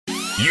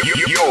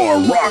You're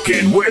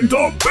rocking with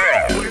the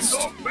best.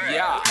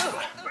 Yeah.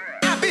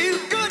 I feel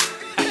good.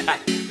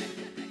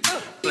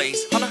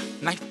 Blaze, hold on,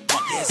 knife,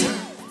 yes.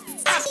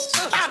 I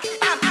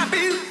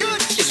feel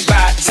good. It's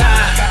about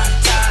time.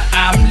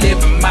 I'm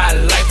living my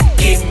life,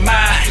 get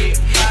mine.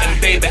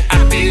 And baby,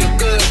 I feel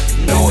good,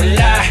 no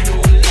lie.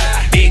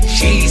 Big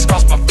cheese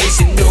across my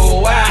face and no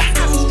why.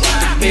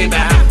 Baby,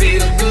 I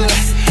feel good.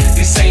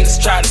 These haters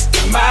try to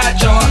steal my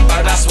joy,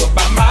 but I swear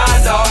by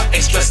my dog,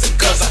 ain't stressing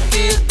cause I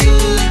feel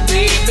good,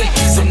 baby.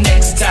 So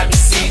next time you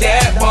see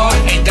that boy,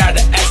 ain't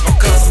gotta ask my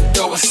cause I'm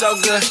doing so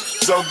good.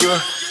 So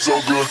good, so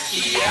good.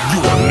 Yeah.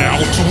 You are now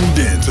tuned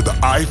in to the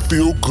I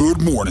Feel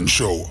Good Morning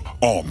Show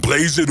on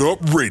Blaze It Up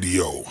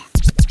Radio.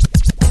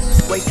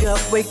 Wake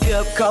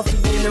up, coffee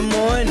in the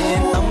morning.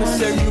 I'ma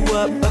serve you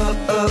up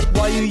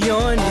while you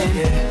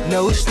yawning.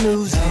 No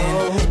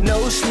snoozing,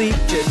 no sleep,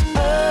 just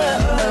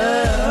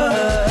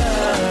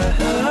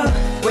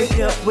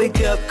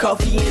Wake up,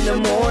 coffee in the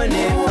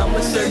morning. I'ma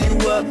serve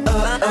you up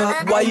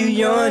while you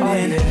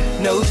yawning.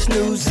 No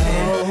snoozing,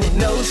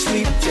 no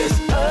sleep, just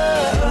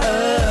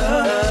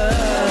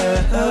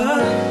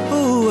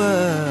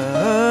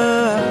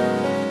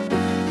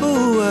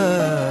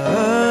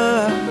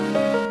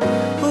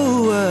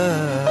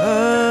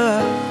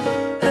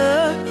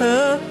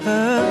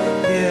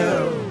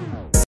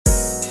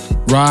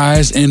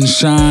Rise and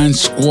shine,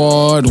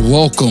 squad.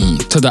 Welcome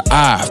to the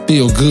I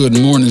Feel Good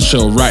Morning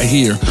Show right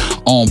here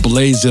on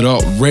Blaze It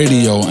Up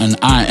Radio. And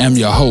I am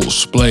your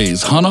host,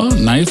 Blaze Hunter,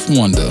 Knife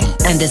Wonder.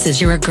 And this is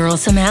your girl,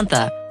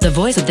 Samantha, the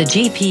voice of the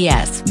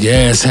GPS.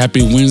 Yes,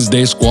 happy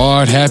Wednesday,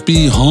 squad.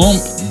 Happy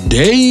hump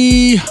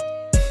day.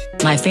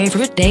 My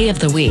favorite day of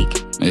the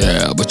week.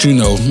 Yeah, but you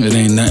know, it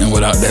ain't nothing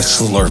without that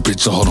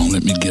slurpage. So hold on,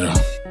 let me get a...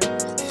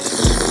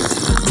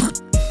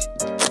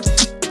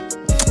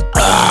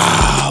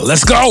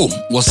 Let's go.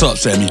 What's up,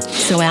 Sammy?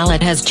 So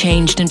Alec has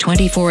changed in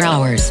 24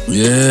 hours.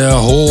 Yeah, a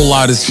whole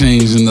lot has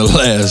changed in the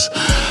last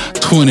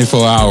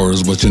 24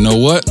 hours. But you know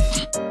what?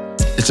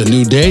 It's a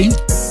new day.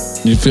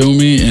 You feel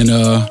me? And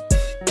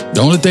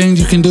the only thing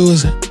you can do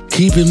is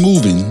keep it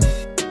moving.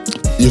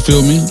 You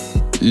feel me?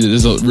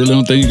 There's a really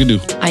only thing you can do.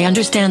 I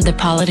understand the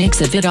politics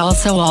of it all,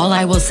 so all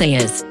I will say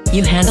is,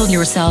 you handled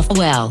yourself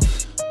well.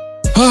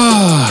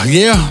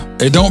 Yeah,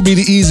 it don't be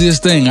the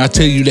easiest thing, I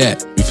tell you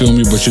that. You feel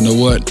me? But you know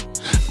what?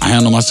 I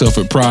handle myself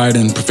with pride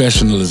and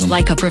professionalism.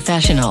 Like a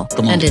professional.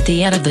 Come on. And at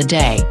the end of the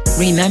day,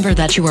 remember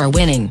that you are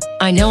winning.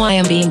 I know I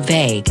am being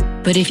vague,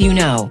 but if you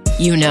know,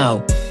 you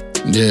know.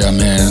 Yeah,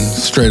 man,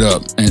 straight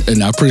up.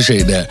 And I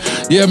appreciate that.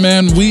 Yeah,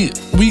 man, we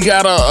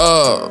got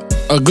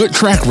a good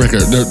track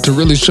record to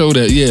really show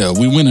that, yeah,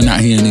 we winning out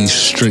here in these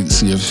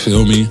streets, you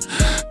feel me?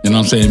 You know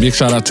what I'm saying? Big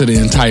shout out to the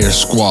entire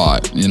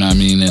squad, you know what I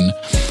mean? And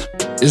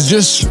it's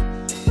just...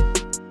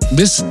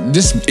 This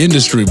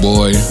industry,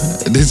 boy,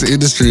 this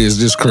industry is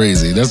just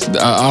crazy.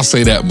 I'll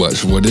say that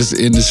much, boy. This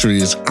industry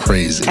is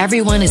crazy.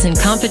 Everyone is in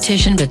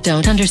competition but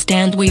don't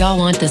understand we all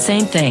want the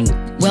same thing.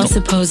 Well,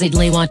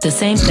 supposedly want the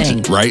same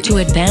thing. Right. To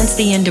advance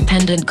the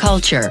independent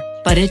culture.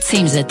 But it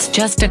seems it's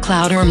just a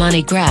clout or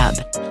money grab.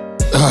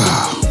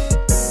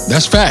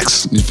 That's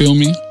facts. You feel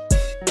me?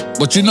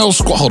 But you know,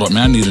 hold on,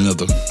 man. I need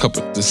another cup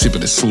of the sip of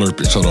this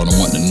slurpage. Hold on, I'm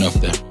wanting enough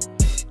there.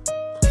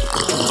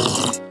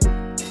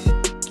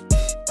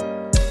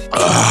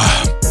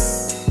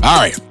 All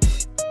right.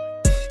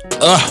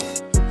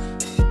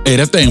 Hey,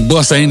 that thing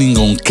bust. I ain't even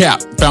gonna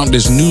cap. Found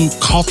this new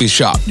coffee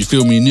shop, you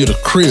feel me, near the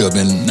crib,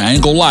 and I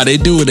ain't gonna lie, they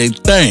do their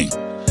thing.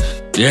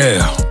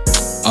 Yeah.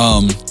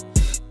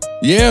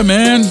 Yeah,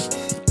 man.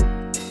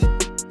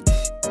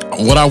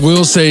 What I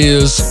will say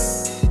is,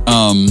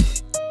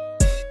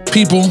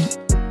 people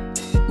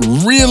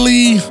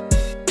really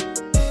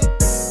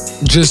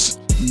just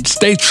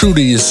stay true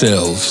to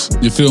yourselves.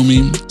 You feel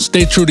me?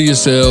 Stay true to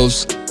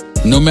yourselves.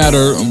 No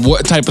matter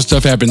what type of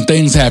stuff happens,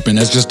 things happen.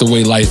 That's just the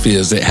way life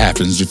is. It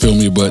happens, you feel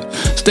me? But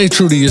stay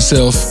true to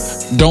yourself.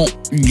 Don't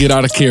get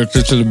out of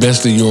character to the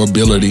best of your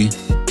ability.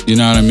 You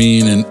know what I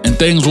mean? And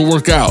things will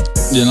work out.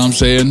 You know what I'm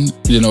saying?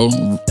 You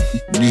know,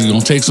 you're going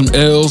to take some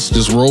L's,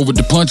 just roll with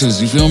the punches.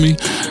 You feel me?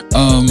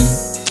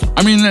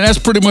 I mean, that's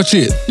pretty much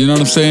it. You know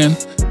what I'm saying?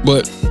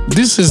 But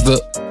this is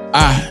the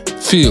I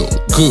Feel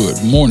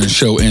Good Morning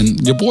Show, and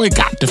your boy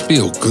got to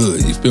feel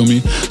good, you feel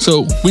me?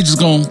 So we just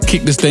gonna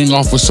kick this thing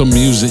off with some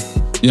music,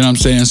 you know what I'm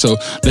saying? So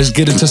let's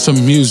get into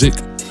some music.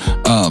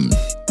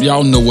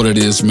 Y'all know what it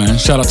is, man.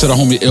 Shout out to the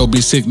homie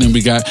LB Sicknin.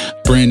 We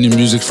got brand new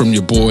music from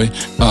your boy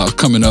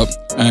coming up,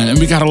 and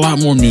we got a lot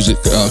more music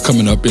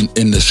coming up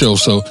in the show.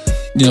 So,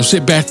 you know,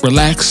 sit back,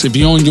 relax. If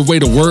you're on your way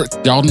to work,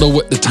 y'all know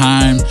what the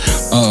time.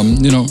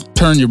 You know,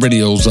 turn your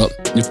radios up,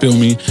 you feel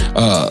me?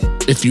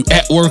 If you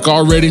at work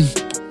already,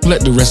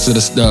 let the rest of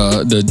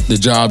the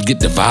job get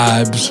the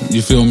vibes,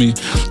 you feel me?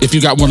 If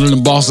you got one of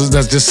them bosses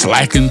that's just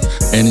slacking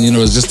and, you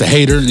know, is just a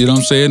hater, you know what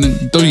I'm saying?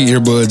 And throw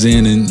your earbuds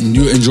in and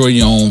you enjoy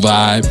your own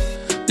vibe,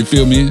 you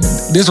feel me?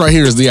 This right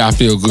here is the I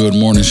Feel Good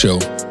Morning Show.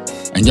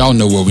 And y'all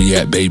know where we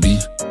at, baby.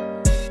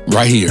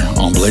 Right here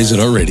on Blaze It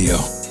Up Radio.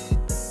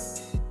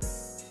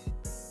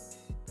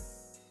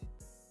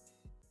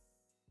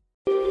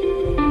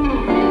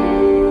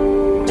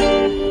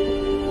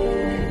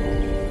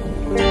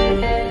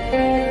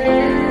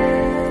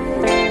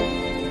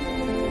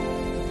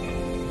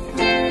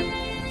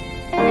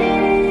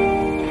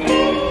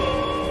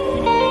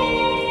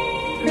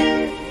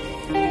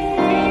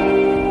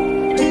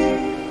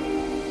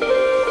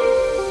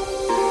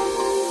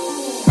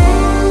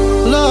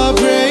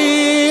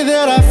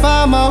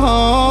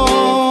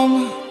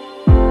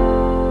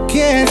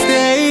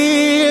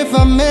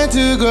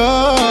 to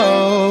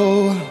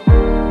go.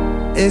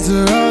 It's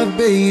love,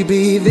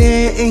 baby,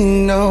 there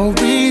ain't no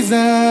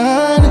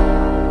reason.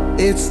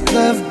 It's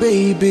love,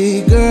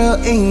 baby, girl,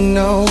 ain't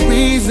no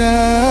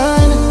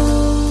reason.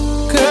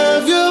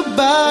 Curve your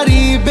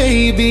body,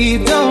 baby,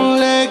 don't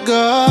let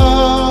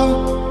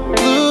go.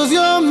 Lose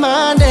your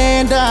mind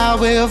and I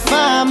will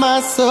find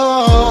my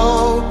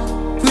soul.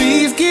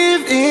 Please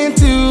give in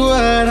to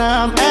what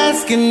I'm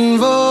asking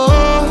for.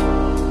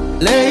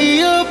 Lay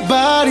your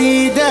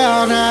body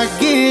down, I'll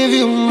give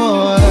you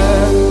more.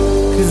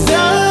 'Cause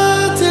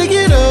I'll take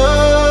it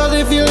all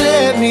if you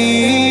let me.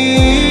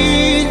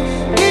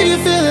 If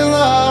you're feeling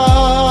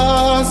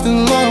lost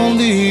and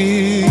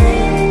lonely,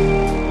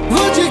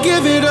 would you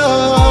give it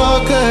all?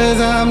 'Cause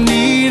I'm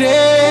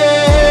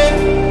needed.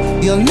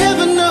 You'll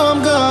never know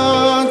I'm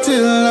gone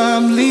till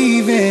I'm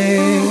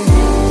leaving.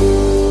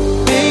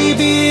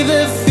 Baby,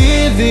 the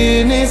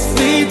feeling is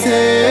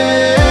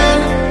fleeting.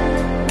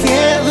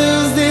 Can't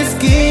lose this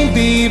game,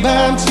 babe,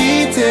 I'm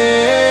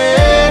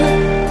cheating.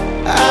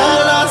 I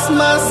lost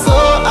my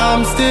soul,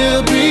 I'm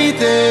still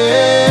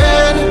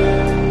breathing.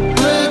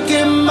 Look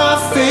in my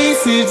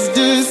face, it's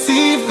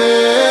deceiving.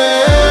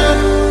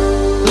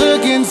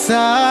 Look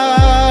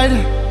inside,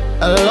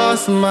 I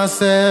lost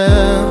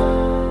myself.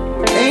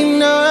 Ain't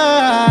no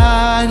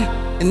ride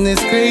in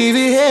this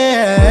crazy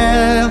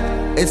hell.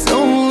 It's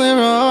only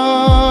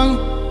wrong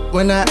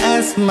when I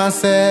ask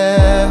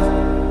myself,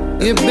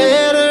 you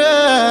better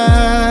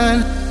run,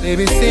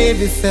 baby, save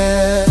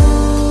yourself.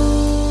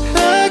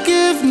 I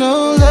give no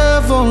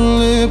love,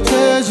 only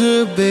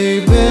pleasure,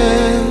 baby.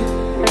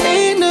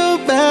 Ain't no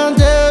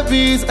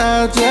boundaries,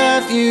 I'll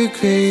drive you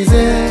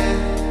crazy.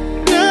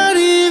 Not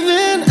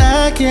even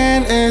I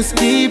can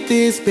escape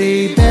this,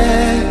 baby.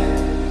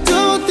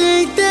 Don't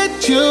think that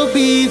you'll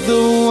be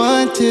the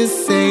one to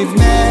save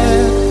me.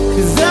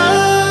 'Cause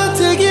I'll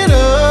take it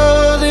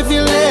all if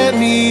you let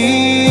me.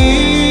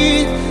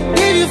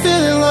 If you're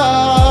feeling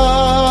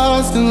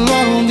lost and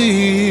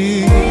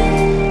lonely,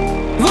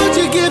 would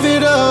you give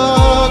it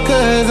all?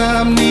 'Cause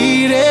I'm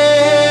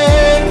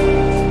needed.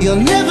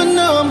 You'll never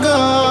know I'm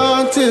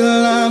gone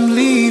till I'm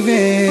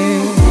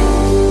leaving.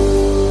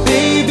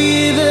 Baby,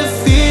 the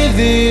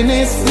feeling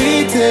is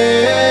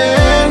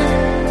fleeting.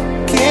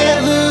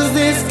 Can't lose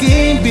this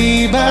game,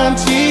 babe, I'm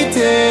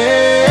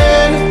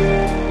cheating.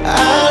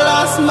 I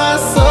lost my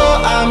soul,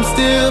 I'm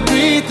still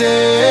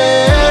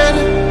breathing.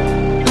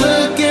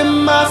 Look in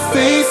my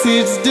face,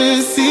 it's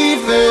deceiving.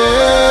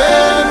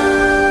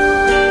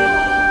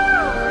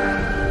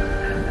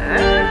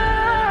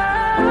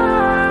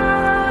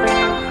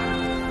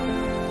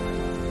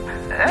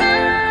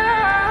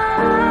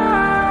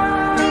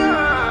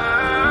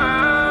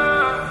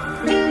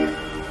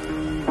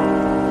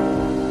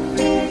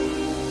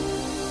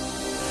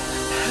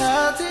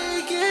 I'll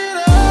take it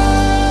all.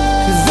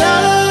 'Cause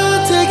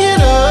I'll take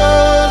it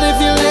all if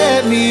you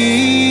let me.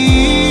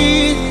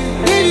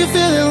 If you're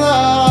feeling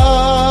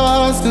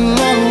lost and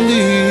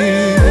lonely,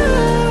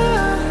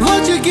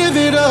 won't you give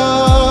it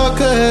all?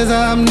 'Cause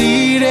I'm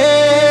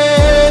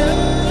needed.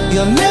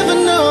 You'll never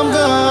know I'm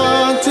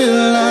gone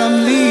till I'm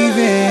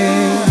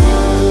leaving.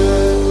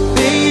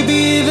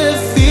 Baby, the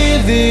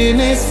feeling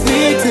is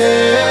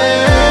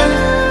fleeting.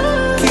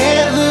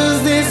 Can't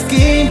lose this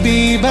game,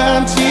 babe,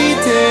 I'm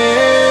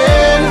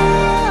cheating.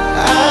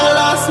 I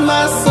lost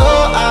my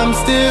soul, I'm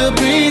still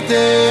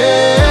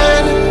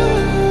breathing.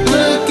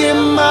 Look in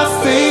my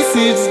face,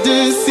 it's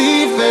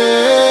deceiving.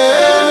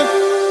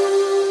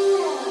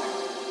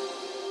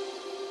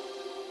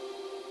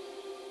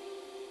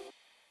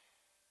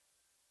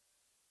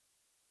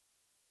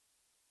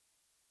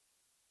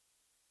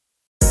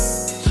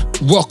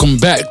 Welcome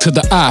back to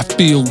the I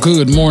Feel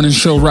Good morning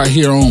show right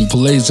here on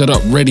Blaze It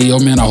Up Radio.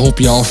 Man, I hope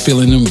y'all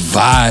feeling them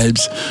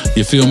vibes.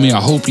 You feel me?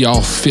 I hope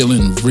y'all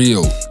feeling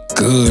real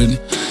good.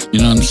 You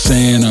know what I'm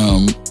saying?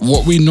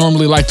 What we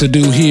normally like to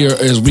do here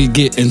is we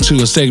get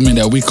into a segment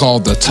that we call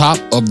the Top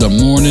of the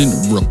Morning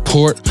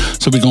Report.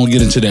 So we're going to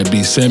get into that,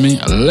 B. Semi.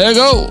 Let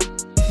go.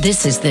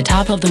 This is the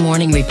Top of the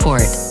Morning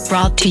Report,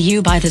 brought to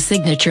you by the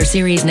Signature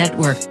Series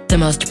Network, the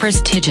most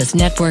prestigious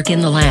network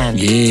in the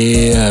land.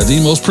 Yeah, the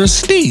most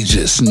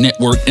prestigious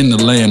network in the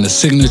land, the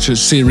Signature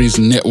Series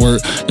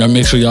Network. Y'all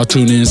make sure y'all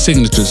tune in,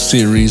 Signature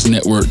Series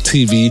Network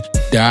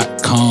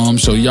TV.com.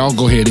 So y'all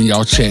go ahead and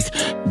y'all check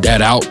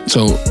that out.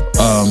 So,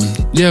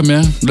 yeah,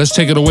 man, let's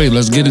take it away.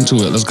 Let's get into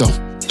it. Let's go.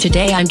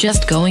 Today I'm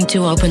just going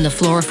to open the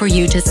floor for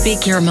you to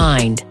speak your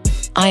mind.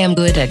 I am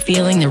good at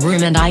feeling the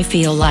room, and I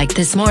feel like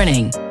this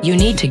morning, you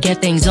need to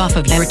get things off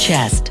of your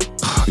chest.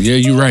 Yeah,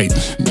 you're right.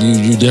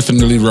 You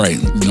definitely right.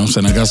 You know what I'm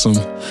saying? I got some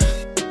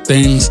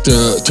things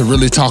to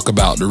really talk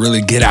about, to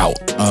really get out.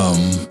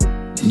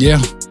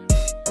 Yeah.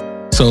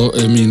 So,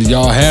 I mean,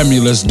 y'all have me,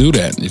 let's do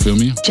that. You feel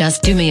me?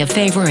 Just do me a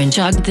favor and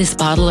chug this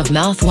bottle of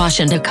mouthwash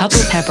and a couple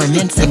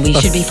peppermints and we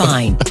should be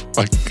fine. Oh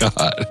my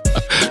God.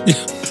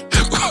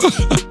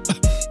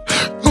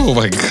 Oh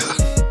my God.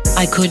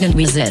 I couldn't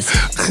resist.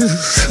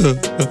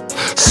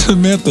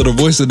 Samantha, the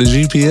voice of the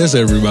GPS,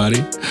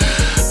 everybody.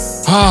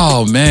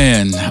 Oh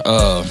man.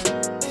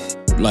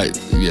 like,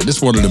 yeah,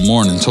 this one of the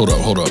mornings. Hold up.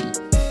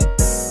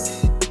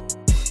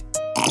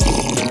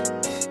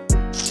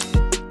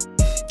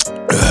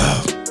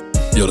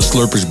 Yo, the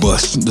Slurpers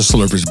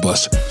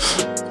bust.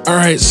 All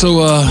right, so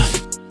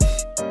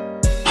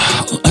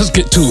let's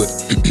get to it.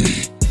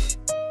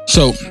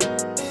 So,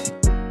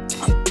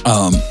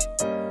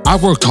 I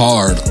worked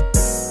hard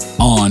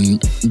on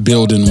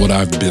building what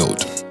I've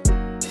built.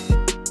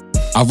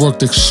 I've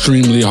worked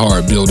extremely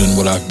hard building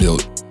what I've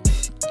built.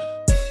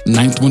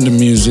 Ninth Wonder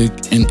Music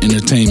and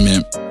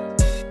Entertainment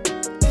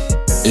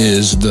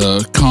is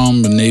the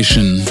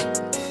combination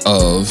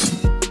of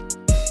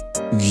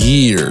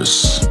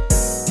years,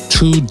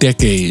 2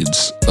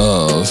 decades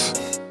of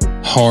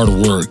hard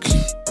work,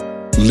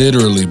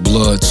 literally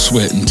blood,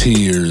 sweat, and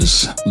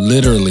tears,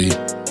 literally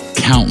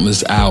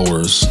countless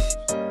hours,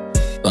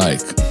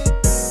 like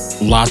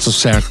lots of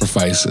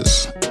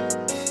sacrifices,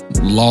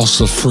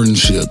 loss of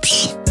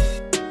friendships.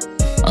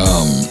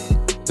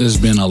 There's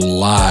been a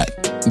lot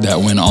that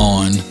went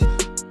on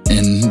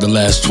in the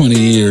last 20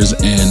 years,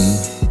 and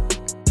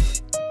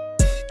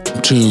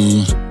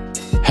to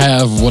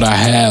have what I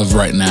have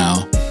right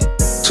now,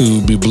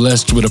 to be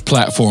blessed with a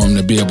platform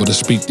to be able to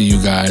speak to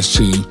you guys,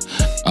 to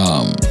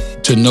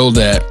know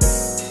that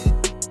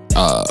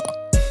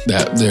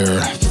that there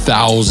are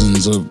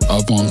thousands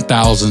upon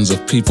thousands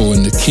of people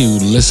in the queue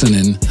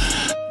listening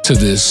to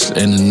this,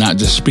 and not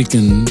just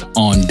speaking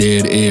on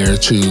dead air,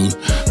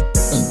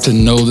 to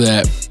know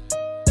that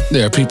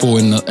there are people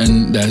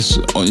that's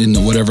in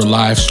the whatever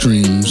live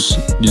streams,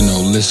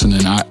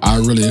 listening. I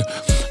really,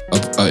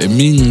 it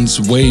means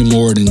way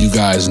more than you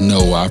guys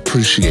know. I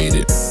appreciate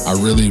it. I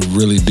really,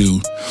 really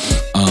do.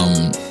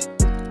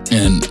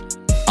 And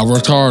I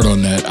worked hard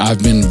on that.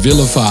 I've been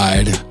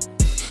vilified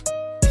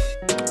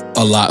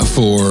a lot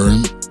for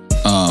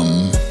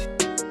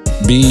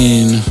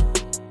being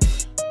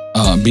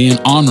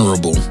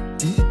honorable.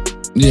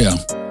 Yeah.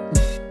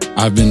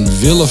 I've been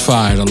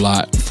vilified a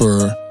lot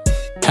for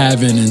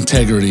having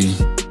integrity,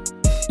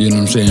 you know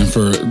what I'm saying,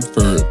 for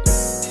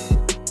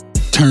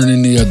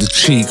turning the other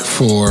cheek,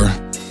 for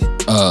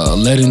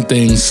letting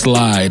things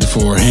slide,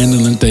 for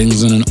handling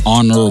things in an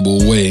honorable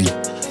way.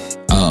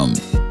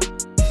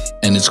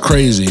 And it's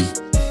crazy,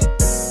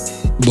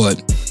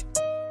 but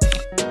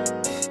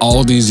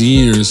all these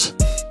years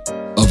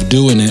of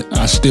doing it,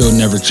 I still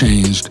never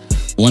changed.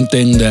 One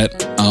thing that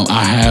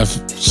I have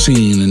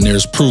seen, and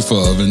there's proof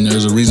of, and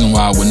there's a reason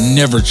why I would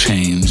never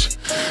change,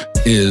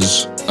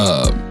 is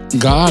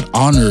God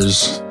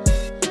honors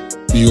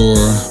your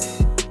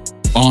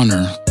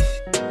honor.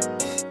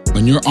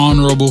 When you're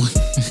honorable,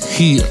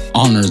 He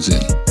honors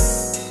it.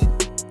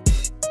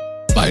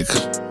 Like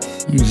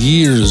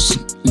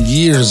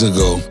years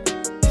ago,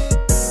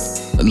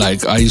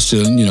 like I used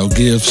to,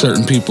 give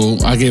certain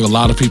people, I gave a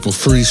lot of people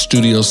free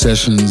studio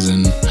sessions,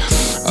 and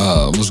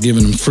was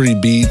giving them free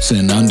beats,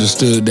 and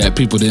understood that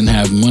people didn't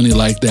have money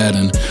like that.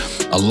 And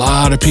a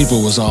lot of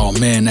people was, oh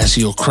man, that's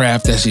your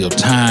craft, that's your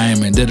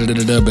time, and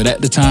da-da-da-da-da. But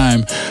at the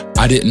time,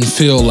 I didn't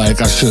feel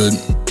like I should,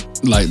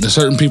 like the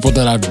certain people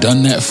that I've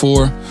done that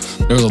for,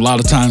 there was a lot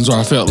of times where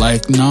I felt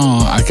like, no,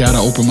 I gotta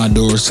open my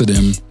doors to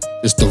them.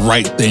 It's the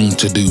right thing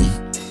to do.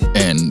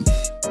 And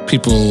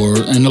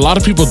a lot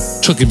of people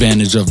took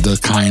advantage of the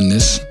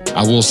kindness.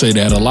 I will say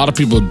that a lot of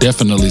people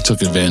definitely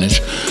took advantage,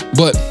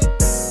 but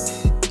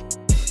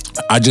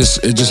I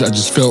just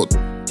felt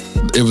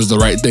it was the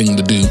right thing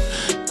to do.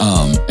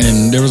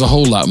 And there was a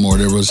whole lot more.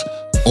 There was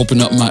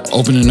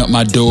opening up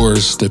my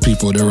doors to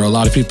people. There were a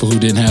lot of people who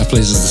didn't have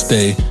places to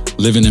stay,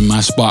 living in my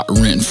spot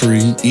rent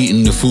free,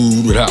 eating the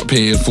food without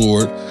paying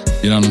for it.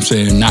 You know what I'm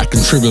saying? Not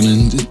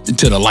contributing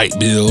to the light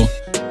bill.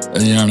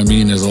 You know what I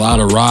mean? There's a lot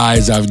of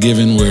rides I've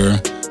given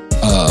where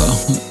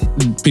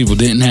people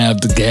didn't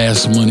have the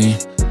gas money.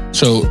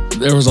 So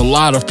there was a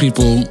lot of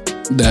people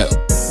that,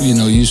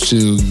 used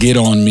to get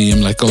on me.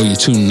 I'm like, oh, you're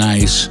too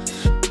nice.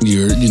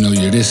 You're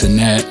this and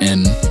that.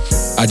 And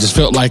I just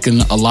felt like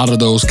in a lot of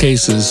those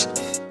cases,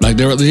 like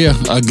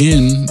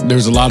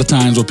there's a lot of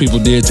times where people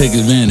did take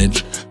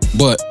advantage,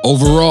 but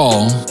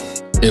overall,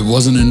 it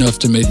wasn't enough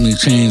to make me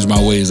change my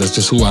ways. That's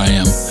just who I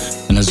am.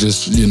 And that's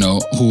just,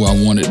 who I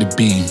wanted to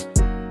be.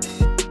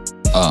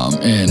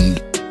 And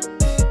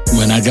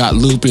when I got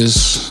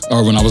lupus,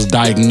 or when I was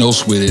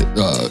diagnosed with it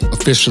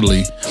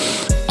officially,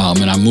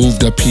 and I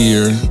moved up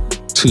here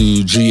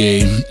to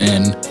GA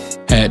and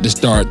had to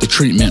start the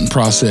treatment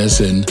process,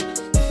 and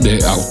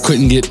I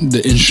couldn't get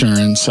the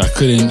insurance, I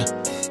couldn't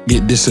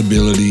get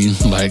disability,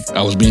 like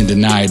I was being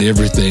denied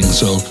everything.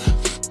 So,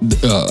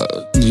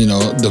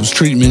 those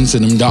treatments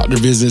and them doctor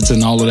visits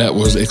and all of that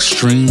was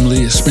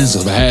extremely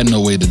expensive. I had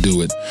no way to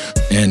do it.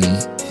 And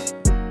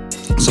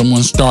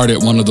someone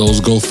started one of those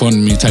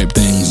GoFundMe type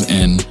things,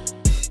 and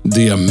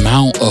the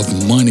amount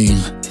of money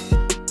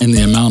and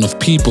the amount of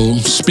people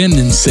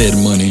spending said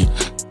money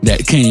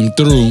that came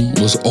through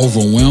was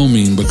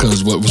overwhelming,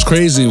 because what was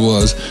crazy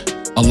was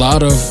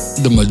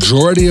the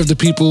majority of the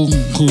people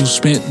who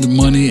spent the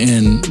money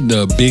and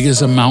the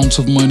biggest amounts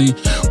of money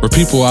were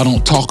people I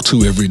don't talk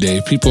to every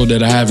day, people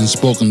that I haven't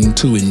spoken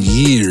to in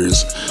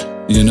years.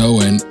 you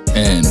know, and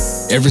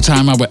every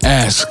time I would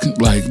ask,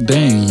 like,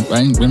 dang,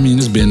 right? I mean,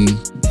 it's been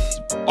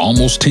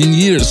almost 10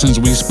 years since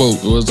we spoke.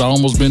 It's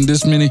almost been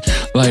this many,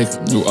 like,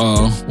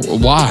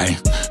 why?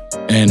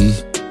 And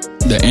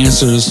the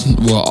answers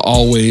were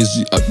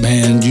always,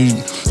 man, you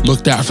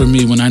looked out for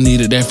me when I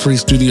needed that free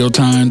studio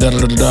time,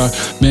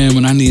 Man,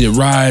 when I needed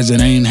rides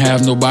and I ain't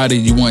have nobody,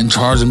 you weren't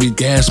charging me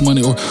gas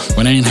money, or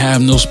when I ain't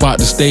have no spot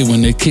to stay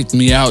when they kicked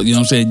me out, you know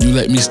what I'm saying? You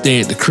let me stay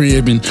at the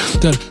crib. And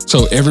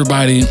so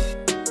everybody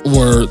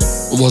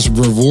was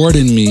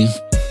rewarding me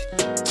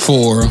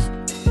for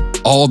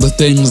all the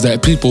things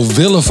that people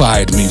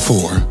vilified me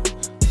for.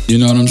 You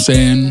know what I'm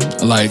saying?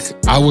 Like,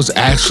 I was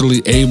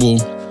actually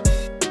able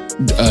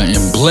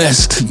and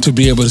blessed to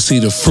be able to see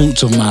the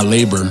fruits of my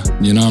labor.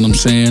 You know what I'm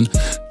saying?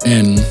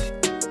 And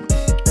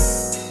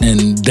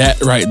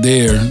that right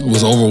there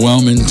was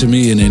overwhelming to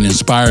me, and it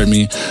inspired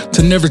me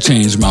to never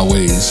change my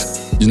ways.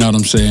 You know what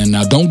I'm saying?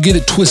 Now, don't get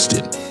it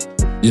twisted.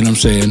 You know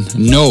what I'm saying?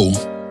 No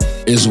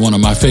is one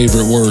of my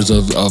favorite words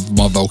of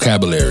my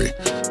vocabulary.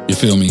 You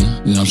feel me? You know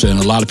what I'm saying?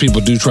 A lot of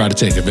people do try to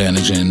take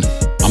advantage, and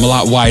I'm a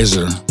lot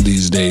wiser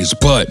these days.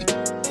 But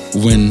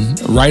when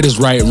right is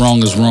right,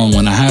 wrong is wrong,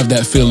 when I have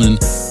that feeling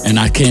and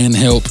I can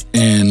help,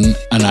 and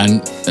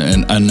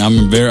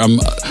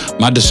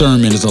my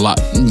discernment is a lot,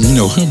 you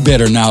know,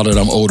 better now that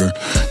I'm older.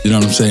 You know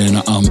what I'm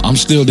saying? I'm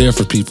still there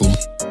for people.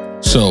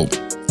 So,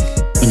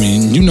 I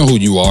mean, you know who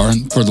you are.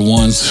 For the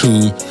ones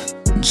who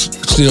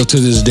still to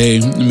this day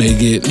may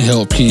get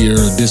help here,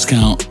 a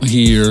discount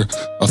here,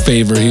 a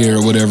favor here,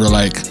 or whatever.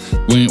 Like,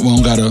 we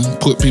don't gotta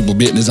put people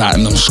business out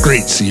in them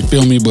streets. You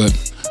feel me? But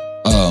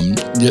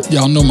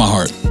y'all know my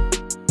heart.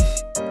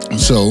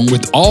 So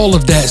with all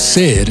of that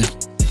said,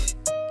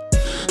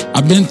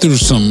 I've been through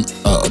some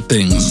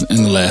things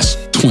in the last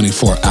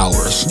 24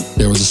 hours.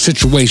 There was a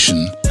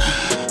situation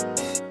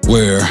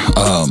where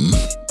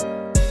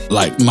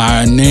like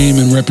my name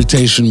and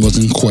reputation was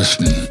in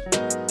question.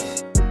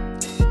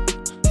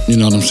 You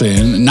know what I'm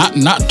saying?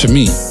 Not to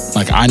me.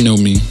 Like, I know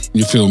me.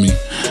 You feel me?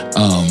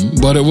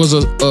 But it was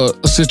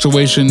a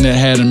situation that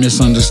had a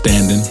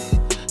misunderstanding,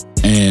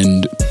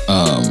 and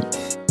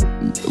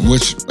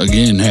which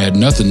again had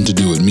nothing to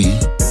do with me.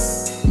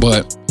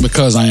 But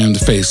because I am the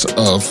face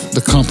of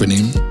the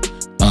company,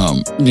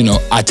 you know,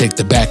 I take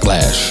the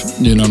backlash.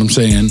 You know what I'm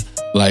saying?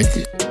 Like,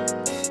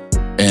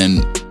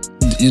 and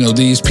you know,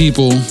 these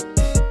people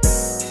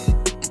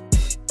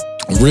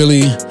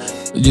really,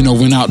 you know,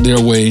 went out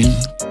their way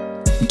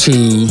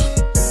to,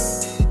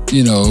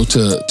 you know,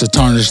 to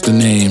tarnish the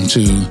name,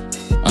 to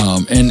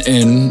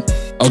and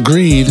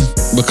agreed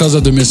because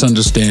of the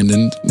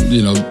misunderstanding.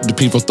 You know, the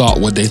people thought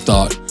what they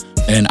thought,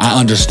 and I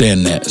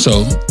understand that.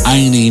 So I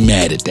ain't even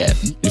mad at that.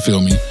 You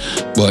feel me?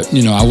 But,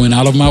 you know, I went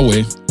out of my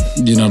way,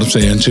 you know what I'm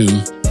saying, to,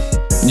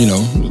 you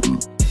know,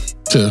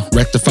 to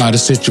rectify the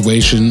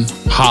situation,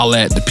 holler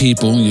at the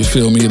people, you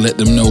feel me, let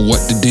them know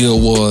what the deal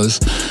was,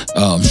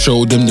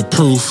 showed them the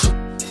proof.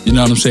 You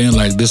know what I'm saying?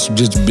 Like, this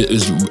just it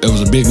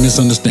was a big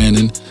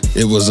misunderstanding.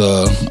 It was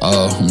a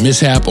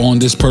mishap on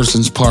this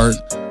person's part.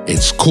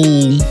 It's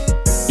cool.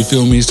 You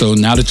feel me? So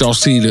now that y'all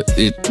see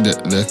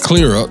the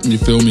clear up, you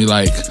feel me?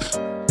 Like,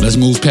 let's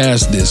move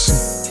past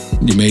this.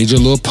 You made your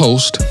little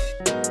post.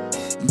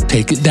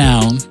 Take it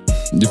down.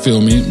 You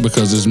feel me?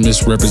 Because it's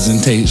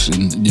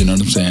misrepresentation. You know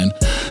what I'm saying?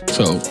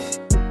 So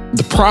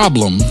the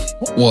problem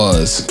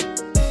was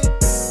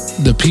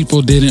the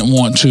people didn't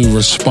want to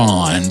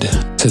respond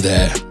to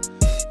that.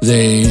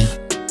 They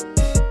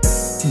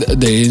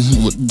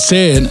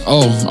said,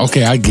 oh,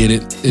 okay, I get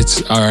it.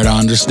 It's all right, I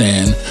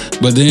understand.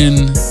 But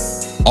then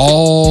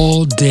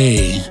all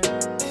day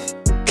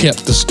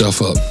kept the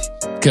stuff up,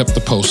 kept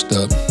the post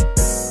up.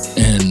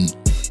 And,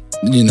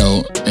 you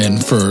know,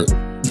 and for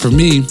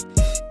me,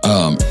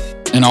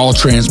 in all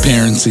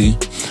transparency,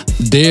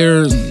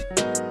 their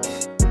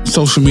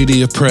social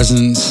media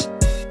presence,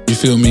 you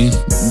feel me,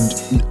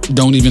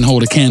 don't even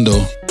hold a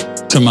candle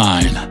to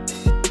mine.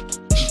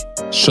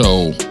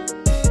 So,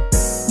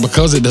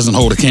 because it doesn't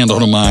hold a candle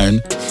to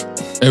mine,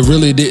 it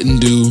really didn't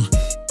do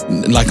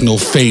like no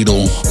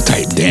fatal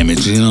type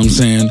damage, you know what I'm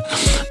saying?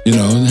 You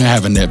know,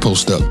 having that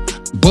post up.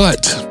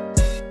 But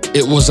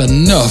it was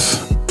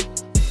enough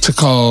to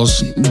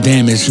cause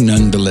damage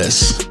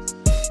nonetheless,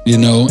 you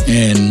know,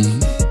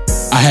 and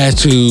I had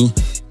to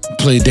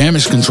play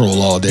damage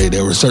control all day.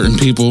 There were certain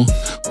people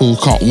who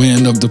caught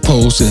wind of the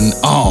post and,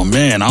 oh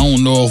man, I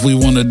don't know if we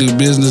want to do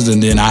business.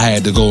 And then I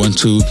had to go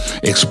into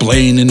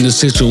explaining the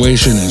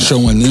situation and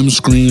showing them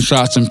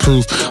screenshots and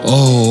proof.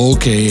 Oh,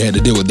 okay. I had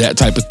to deal with that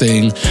type of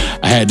thing.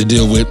 I had to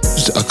deal with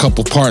a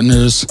couple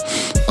partners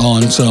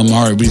on some,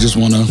 all right, we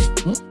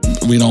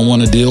don't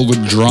want to deal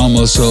with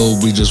drama. So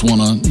we just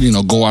want to, you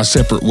know, go our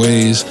separate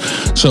ways.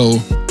 So,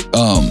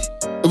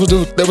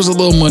 there was a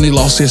little money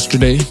lost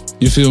yesterday.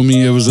 You feel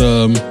me? It was,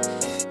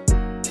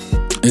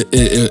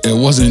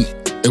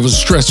 it was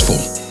stressful.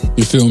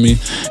 You feel me?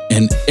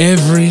 And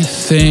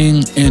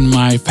everything in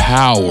my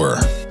power,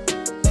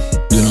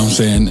 you know what I'm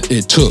saying,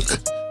 it took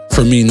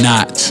for me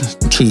not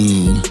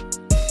to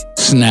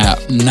snap,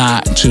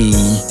 not to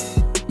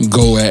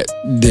go at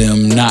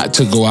them, not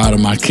to go out of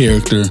my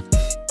character.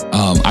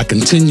 I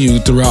continue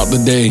throughout the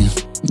day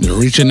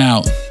reaching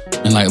out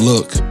and like,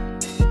 look,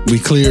 we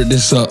cleared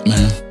this up,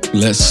 man.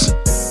 Let's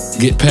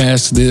get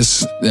past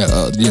this,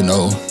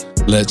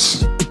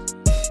 let's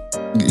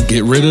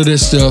get rid of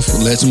this stuff.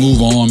 Let's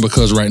move on,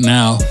 because right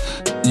now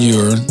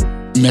you're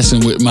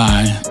messing with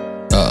my,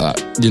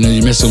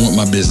 you're messing with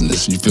my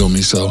business. You feel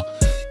me? So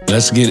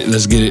let's get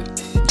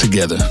it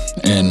together.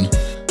 And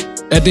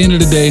at the end of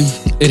the day,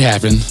 it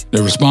happened.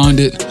 They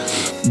responded,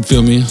 you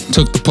feel me?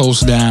 Took the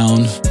post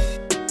down,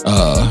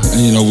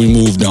 and we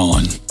moved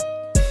on.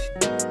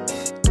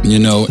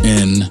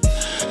 And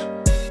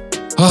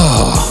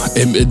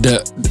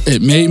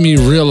it made me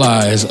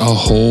realize a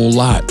whole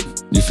lot.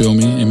 You feel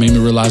me? It made me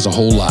realize a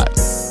whole lot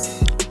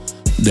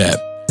that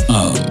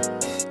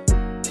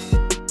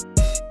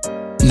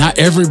not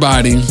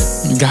everybody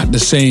got the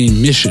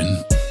same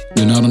mission.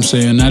 You know what I'm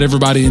saying? Not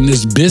everybody in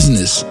this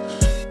business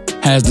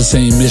has the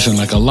same mission.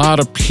 Like a lot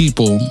of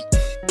people,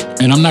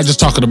 and I'm not just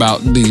talking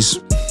about these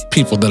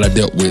people that I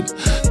dealt with,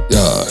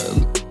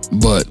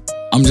 but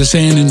I'm just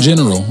saying in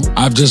general,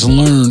 I've just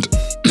learned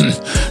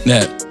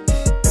that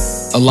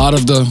a lot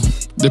of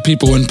the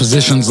people in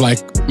positions like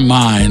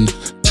mine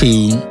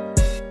to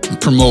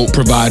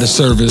provide a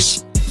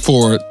service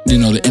for,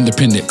 the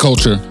independent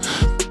culture,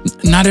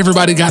 not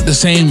everybody got the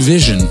same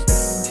vision.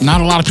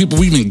 Not a lot of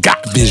people even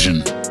got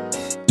vision.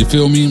 You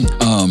feel me?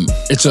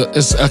 It's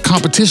a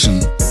competition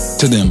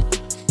to them.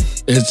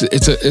 They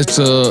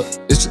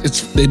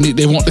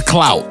want the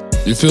clout.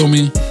 You feel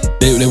me?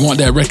 They want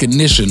that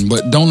recognition,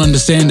 but don't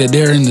understand that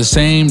they're in the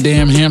same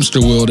damn hamster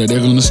wheel that they're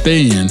gonna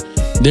stay in.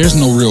 There's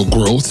no real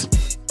growth.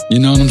 You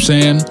know what I'm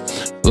saying?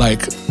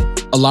 Like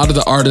a lot of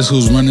the artists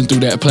who's running through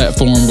that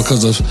platform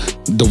because of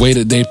the way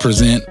that they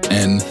present,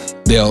 and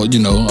they'll,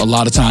 a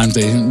lot of times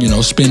they,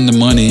 spend the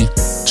money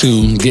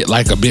to get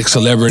like a big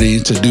celebrity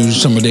to do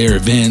some of their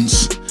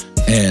events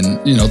and,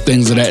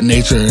 things of that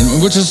nature,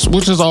 which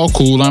is all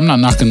cool. I'm not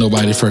knocking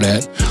nobody for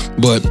that.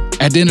 But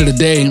at the end of the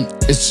day,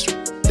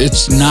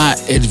 it's not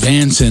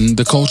advancing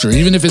the culture.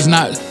 Even if it's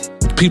not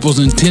people's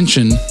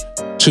intention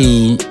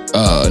to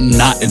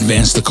not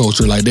advance the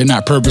culture. Like they're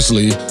not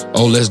purposely,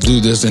 let's do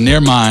this. In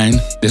their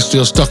mind, they're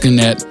still stuck in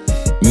that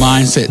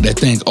mindset that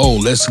think,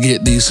 let's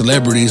get these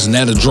celebrities and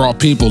that'll draw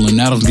people and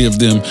that'll give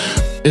them.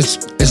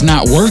 It's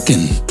not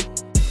working.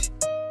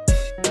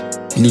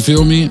 You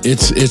feel me?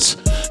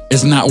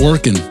 It's not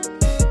working.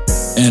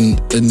 And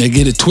they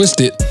get it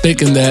twisted,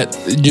 thinking that,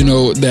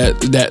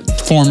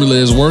 that formula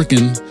is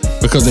working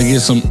because they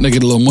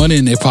get a little money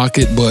in their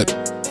pocket, but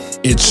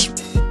it's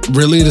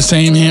really the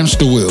same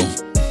hamster wheel.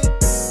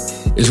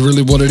 It's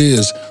really what it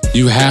is.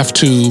 You have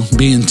to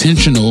be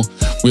intentional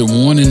with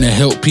wanting to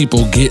help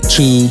people get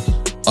to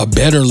a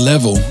better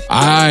level.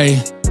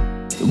 I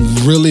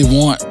really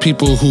want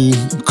people who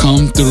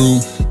come through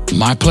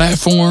my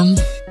platform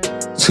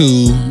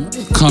to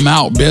come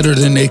out better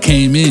than they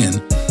came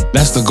in.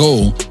 That's the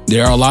goal.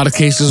 There are a lot of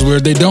cases where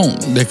they don't.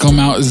 They come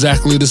out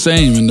exactly the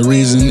same, and the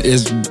reason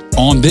is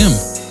on them.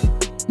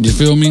 You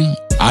feel me?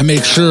 I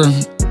make sure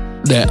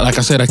that, like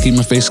I said, I keep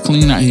my face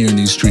clean out here in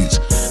these streets.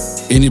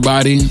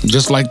 Anybody,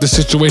 just like the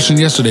situation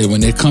yesterday,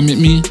 when they come at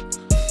me,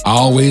 I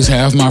always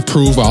have my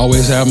proof. I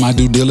always have my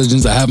due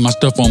diligence. I have my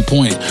stuff on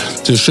point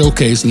to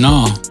showcase,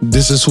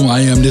 this is who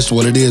I am, this is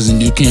what it is,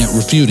 and you can't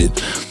refute it.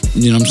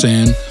 You know what I'm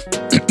saying?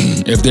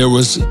 If there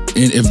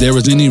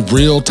was any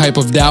real type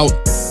of doubt,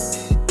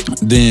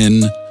 then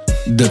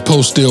the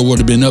post still would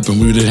have been up and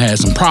we would have had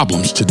some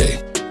problems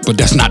today. But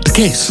that's not the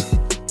case.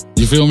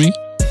 You feel me?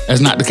 That's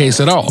not the case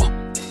at all.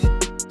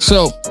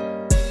 So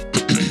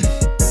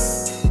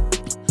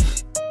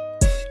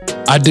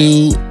I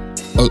do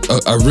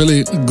a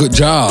really good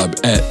job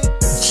at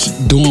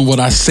doing what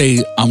I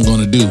say I'm going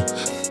to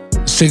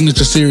do.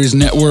 Signature Series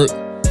Network,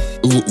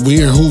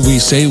 we are who we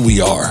say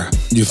we are.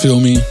 You feel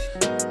me?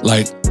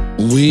 Like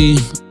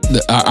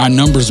our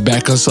numbers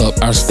back us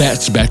up, our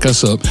stats back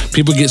us up.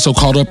 People get so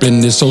caught up in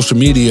this social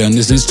media and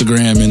this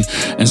Instagram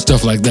and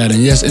stuff like that.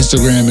 And yes,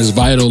 Instagram is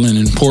vital and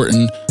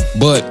important,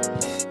 but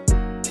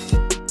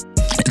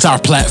it's our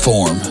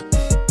platform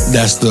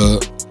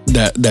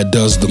that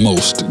does the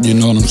most. You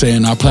know what I'm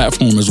saying? Our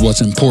platform is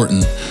what's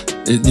important.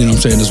 You know what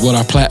I'm saying? It's what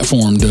our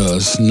platform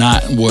does,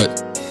 not what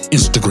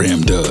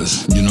Instagram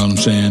does. You know what I'm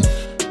saying?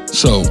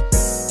 So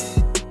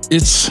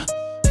it's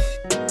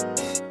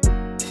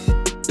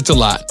a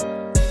lot.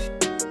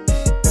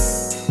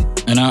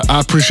 And I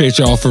appreciate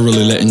y'all for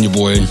really letting your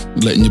boy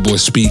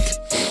speak.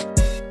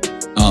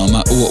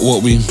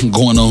 What we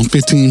going on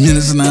 15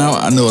 minutes now?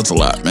 I know it's a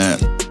lot, man.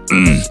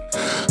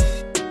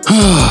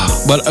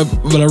 But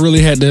I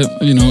really had to,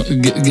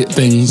 get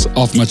things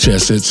off my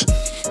chest.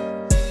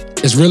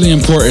 It's really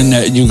important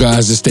that you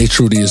guys just stay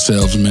true to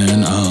yourselves,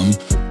 man.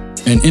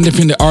 And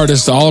independent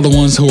artists, all the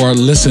ones who are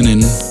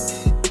listening,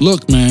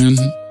 look, man,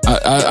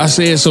 I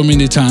say it so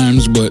many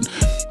times, but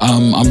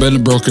I'm been a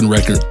broken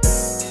record.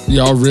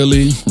 Y'all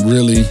really,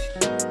 really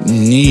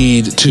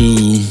need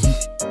to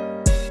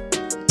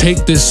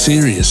take this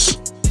serious.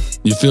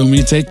 You feel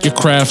me? Take your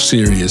craft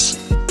serious.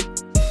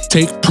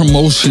 take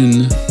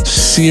promotion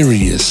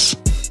serious.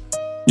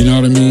 You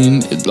know what I mean?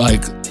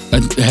 Like,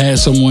 I had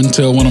someone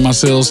tell one of my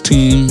sales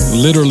team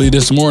literally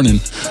this morning,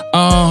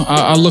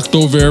 I looked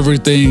over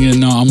everything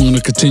and I'm going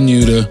to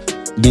continue to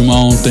do my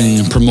own thing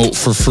and promote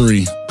for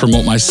free,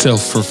 promote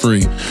myself for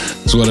free.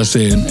 That's what I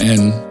said.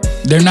 And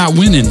they're not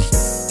winning.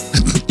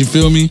 You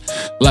feel me?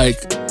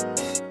 Like,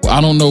 I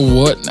don't know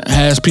what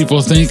has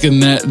people thinking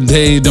that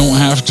they don't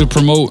have to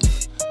promote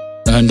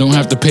and don't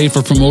have to pay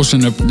for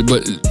promotion,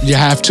 but you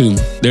have to.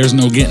 There's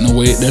no getting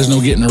away. There's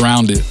no getting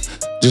around it.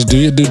 Just do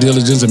your due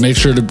diligence and make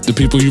sure the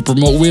people you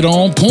promote with are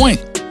on point.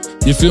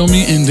 You feel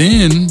me? And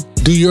then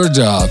do your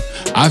job.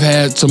 I've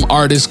had some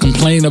artists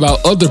complain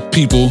about other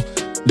people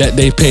that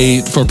they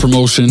paid for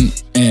promotion,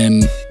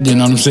 and you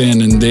know what I'm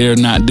saying, and they're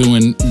not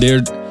doing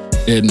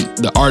and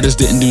the artist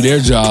didn't do their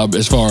job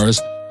as far as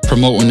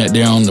promoting that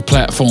they're on the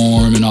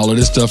platform and all of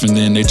this stuff, and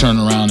then they turn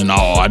around and,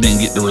 I didn't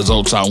get the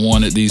results I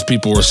wanted. These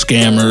people were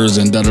scammers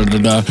and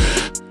da-da-da-da.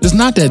 It's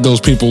not that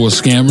those people were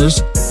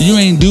scammers. You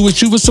ain't do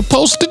what you were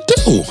supposed to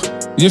do.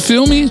 You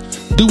feel me?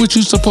 Do what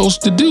you're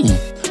supposed to do.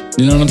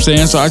 You know what I'm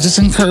saying? So I just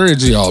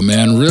encourage y'all,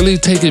 man, really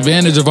take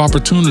advantage of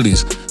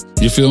opportunities.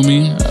 You feel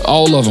me?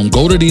 All of them.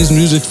 Go to these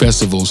music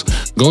festivals.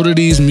 Go to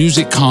these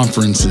music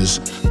conferences.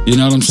 You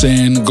know what I'm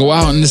saying? Go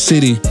out in the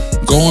city.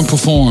 Go and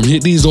perform.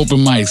 Hit these open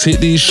mics.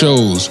 Hit these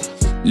shows.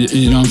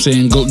 You know what I'm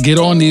saying? Go get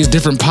on these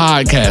different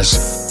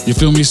podcasts. You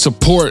feel me?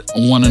 Support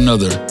one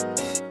another.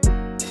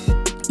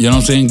 You know what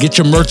I'm saying? Get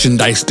your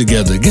merchandise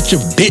together. Get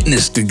your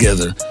business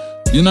together.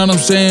 You know what I'm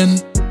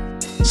saying?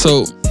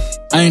 So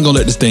I ain't gonna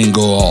let this thing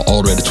go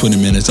already 20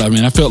 minutes. I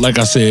mean, I felt like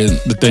I said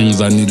the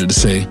things I needed to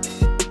say.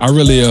 I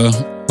really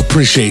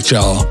appreciate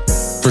y'all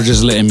for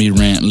just letting me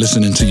rant,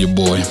 listening to your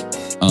boy.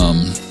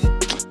 I'm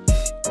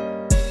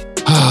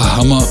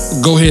gonna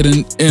go ahead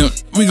and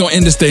we're gonna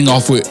end this thing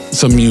off with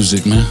some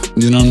music, man.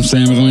 You know what I'm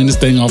saying? We're gonna end this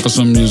thing off with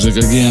some music.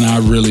 Again, I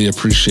really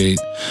appreciate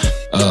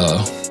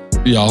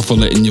y'all for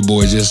letting your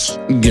boy just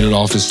get it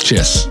off his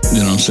chest.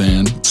 You know what I'm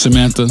saying?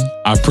 Samantha,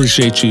 I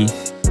appreciate you.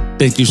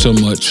 Thank you so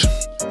much.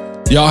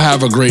 Y'all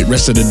have a great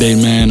rest of the day,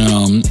 man.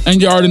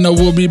 And you already know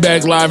we'll be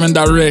back live and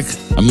direct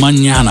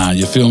mañana,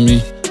 you feel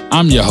me?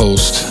 I'm your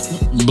host,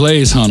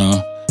 Blaze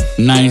Hunter,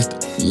 Ninth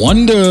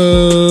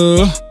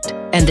Wonder.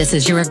 And this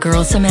is your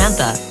girl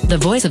Samantha, the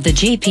voice of the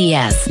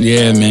GPS.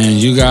 Yeah, man.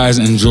 You guys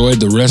enjoy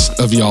the rest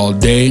of y'all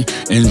day.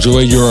 Enjoy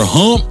your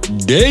hump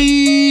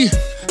day.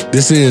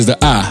 This is the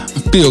I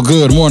Feel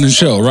Good Morning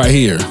Show right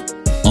here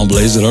on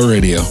Blaze It Up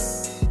Radio.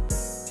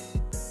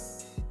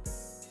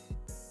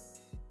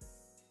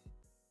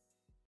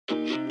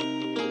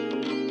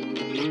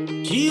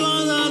 She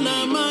was on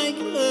the mic,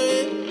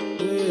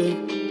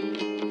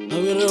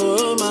 I'm in a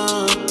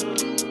woman.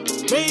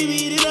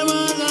 Baby, did I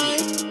lie?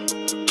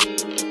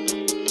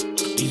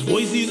 These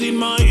voices in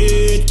my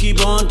head keep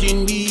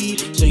haunting me,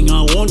 saying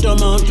I won't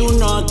amount to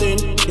nothing,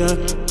 yeah.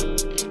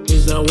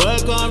 It's the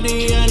work of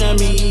the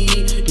enemy,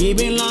 he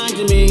been lying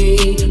to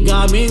me,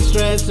 got me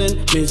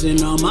stressing,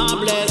 missing all my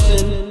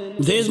blessing.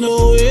 There's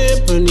no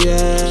weapon,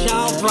 yeah,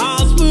 shall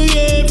prosper,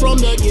 yeah, from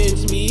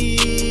against me.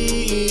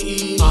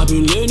 I've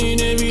been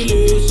learning every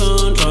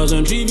lesson, trials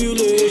and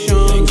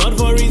tribulation. Thank God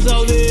for his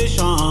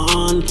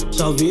salvation,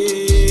 salvation.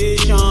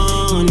 You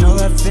know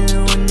that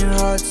feeling when your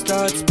heart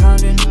starts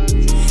pounding,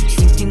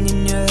 sinking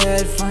in your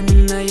head,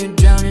 finding that you're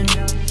drowning.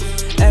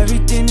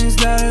 Everything is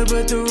louder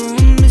but the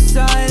room is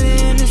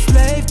silent. A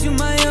slave to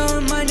my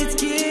own mind, it's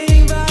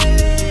getting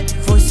violent.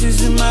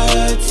 Voices in my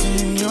head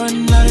saying you're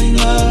not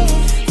enough.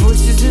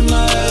 Voices in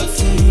my head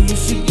saying you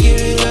should give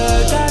it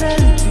up. Gotta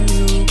look to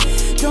you,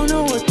 don't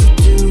know what to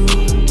do.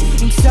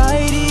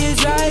 Anxiety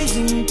is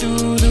rising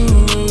through the roof.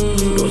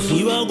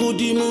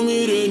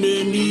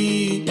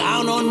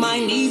 Down on my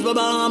knees,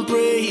 Baba, I'm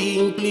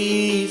praying,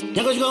 please.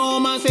 Never go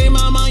home and say,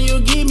 Mama, you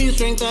give me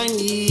strength I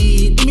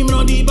need. Give me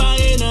more deeper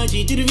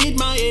energy to defeat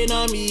my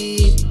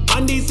enemies.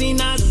 And this in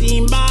a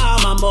Simba,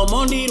 Mambo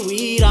Mondi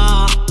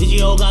Wira. Did you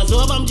go so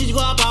I'm just go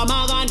up, I'm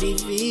going to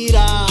defeat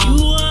her.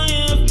 You are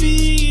your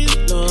peace,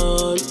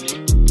 Lord.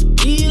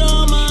 Heal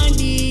all my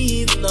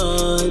needs,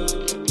 Lord.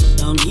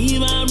 Don't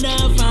give up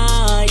the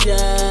fight,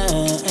 yeah.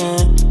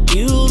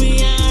 You'll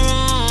be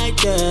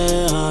alright,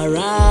 yeah,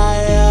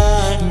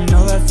 alright. You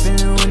know that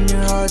feeling when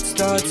your heart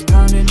starts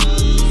pounding,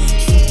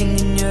 sinking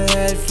in your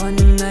head,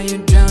 finding that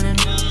you're drowning.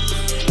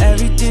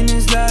 Everything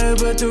is louder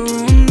but the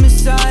room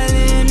is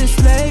silent. A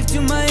slave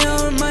to my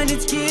own mind,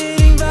 it's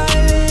getting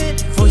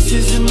violent.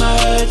 Voices in my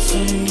head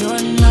saying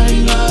you're not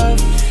enough.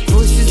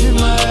 Voices in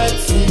my head